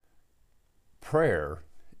prayer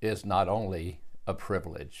is not only a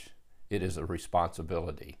privilege, it is a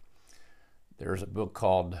responsibility. There's a book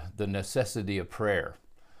called The Necessity of Prayer.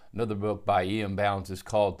 Another book by E.M. Bounds is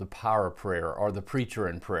called The Power of Prayer, or The Preacher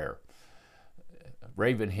in Prayer.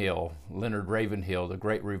 Leonard Ravenhill, the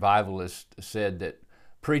great revivalist, said that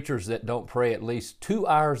preachers that don't pray at least 2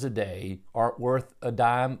 hours a day aren't worth a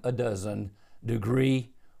dime a dozen,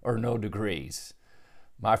 degree or no degrees.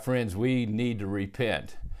 My friends, we need to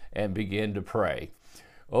repent and begin to pray.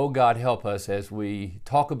 Oh God, help us as we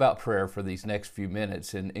talk about prayer for these next few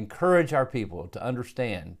minutes and encourage our people to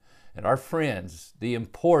understand, and our friends, the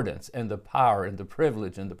importance and the power and the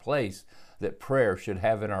privilege and the place that prayer should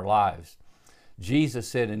have in our lives. Jesus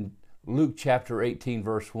said in Luke chapter 18,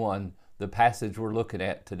 verse 1, the passage we're looking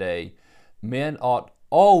at today, men ought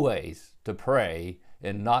always to pray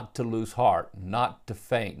and not to lose heart, not to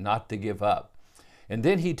faint, not to give up. And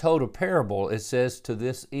then he told a parable, it says, to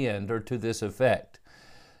this end or to this effect.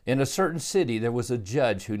 In a certain city there was a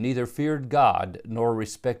judge who neither feared God nor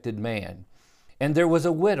respected man. And there was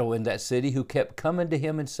a widow in that city who kept coming to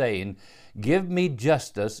him and saying, "Give me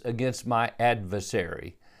justice against my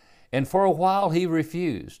adversary." And for a while he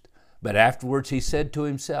refused. But afterwards he said to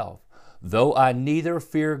himself, "Though I neither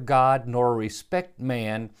fear God nor respect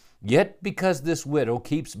man, yet because this widow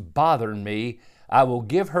keeps bothering me, I will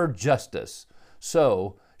give her justice,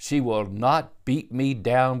 so she will not beat me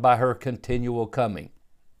down by her continual coming."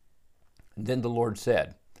 And then the Lord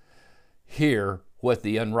said, "Hear what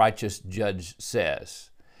the unrighteous judge says.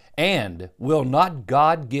 And will not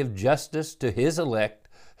God give justice to his elect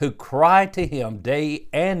who cry to him day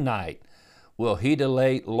and night? Will he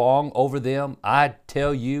delay long over them? I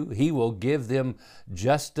tell you, he will give them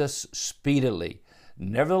justice speedily.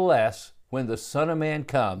 Nevertheless, when the Son of Man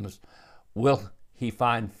comes, will he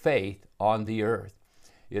find faith on the earth?"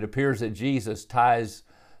 It appears that Jesus ties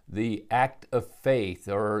the act of faith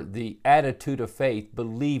or the attitude of faith,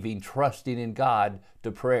 believing, trusting in God,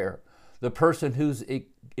 to prayer. The person who's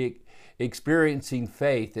experiencing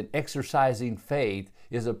faith and exercising faith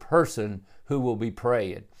is a person who will be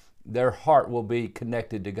praying. Their heart will be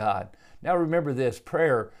connected to God. Now remember this,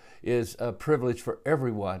 prayer is a privilege for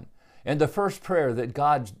everyone. And the first prayer that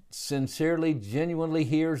God sincerely, genuinely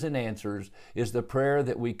hears and answers is the prayer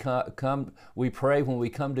that we pray when we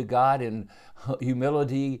come to God in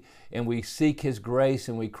humility and we seek His grace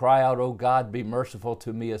and we cry out, "Oh God, be merciful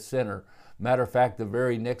to me, a sinner." Matter of fact, the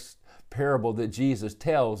very next parable that Jesus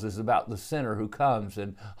tells is about the sinner who comes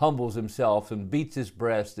and humbles himself and beats his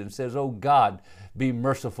breast and says, "Oh God, be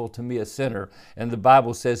merciful to me, a sinner." And the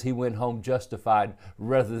Bible says he went home justified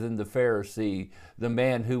rather than the Pharisee, the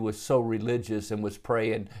man who was so religious and was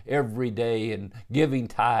praying every day and giving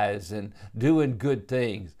tithes and doing good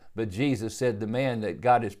things. But Jesus said the man that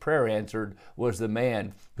got his prayer answered was the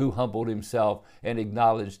man who humbled himself and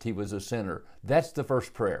acknowledged he was a sinner. That's the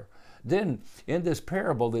first prayer. Then in this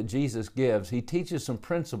parable that Jesus gives, he teaches some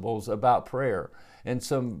principles about prayer and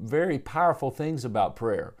some very powerful things about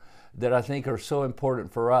prayer that I think are so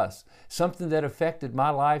important for us. Something that affected my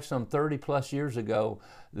life some 30 plus years ago,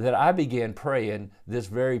 that I began praying this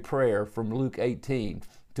very prayer from Luke 18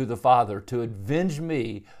 to the Father to avenge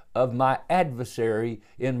me of my adversary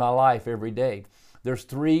in my life every day. There's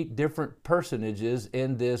three different personages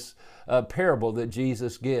in this parable that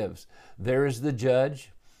Jesus gives. There is the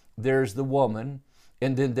judge, there's the woman,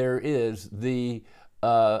 and then there is the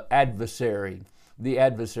adversary. The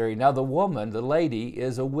adversary. Now the woman, the lady,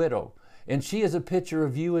 is a widow, and she is a picture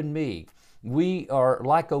of you and me. We are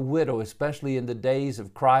like a widow, especially in the days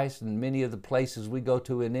of Christ and many of the places we go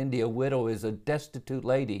to in India. A widow is a destitute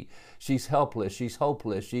lady. She's helpless, she's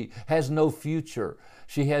hopeless, she has no future.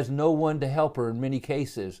 She has no one to help her in many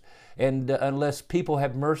cases. And unless people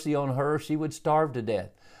have mercy on her, she would starve to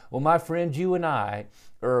death. Well, my friends, you and I,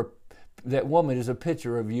 that woman is a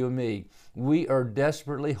picture of you and me. We are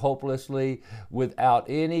desperately, hopelessly without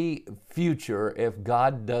any future if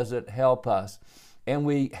God doesn't help us. And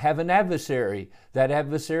we have an adversary. That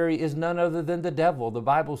adversary is none other than the devil. The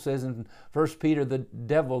Bible says in 1 Peter, the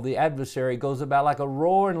devil, the adversary, goes about like a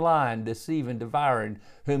roaring lion, deceiving, devouring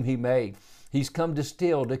whom he may. He's come to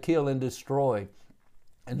steal, to kill, and destroy.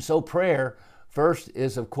 And so prayer first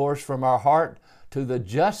is, of course, from our heart to the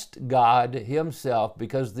just God Himself,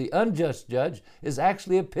 because the unjust judge is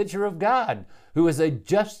actually a picture of God, who is a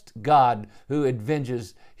just God who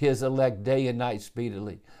avenges His elect day and night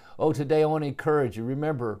speedily. Oh, today I want to encourage you.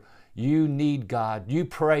 Remember, you need God. You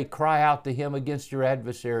pray, cry out to Him against your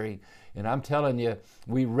adversary. And I'm telling you,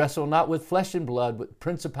 we wrestle not with flesh and blood, but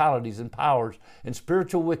principalities and powers and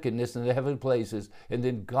spiritual wickedness in the heavenly places. And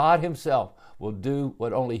then God Himself will do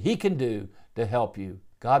what only He can do to help you.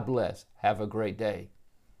 God bless. Have a great day.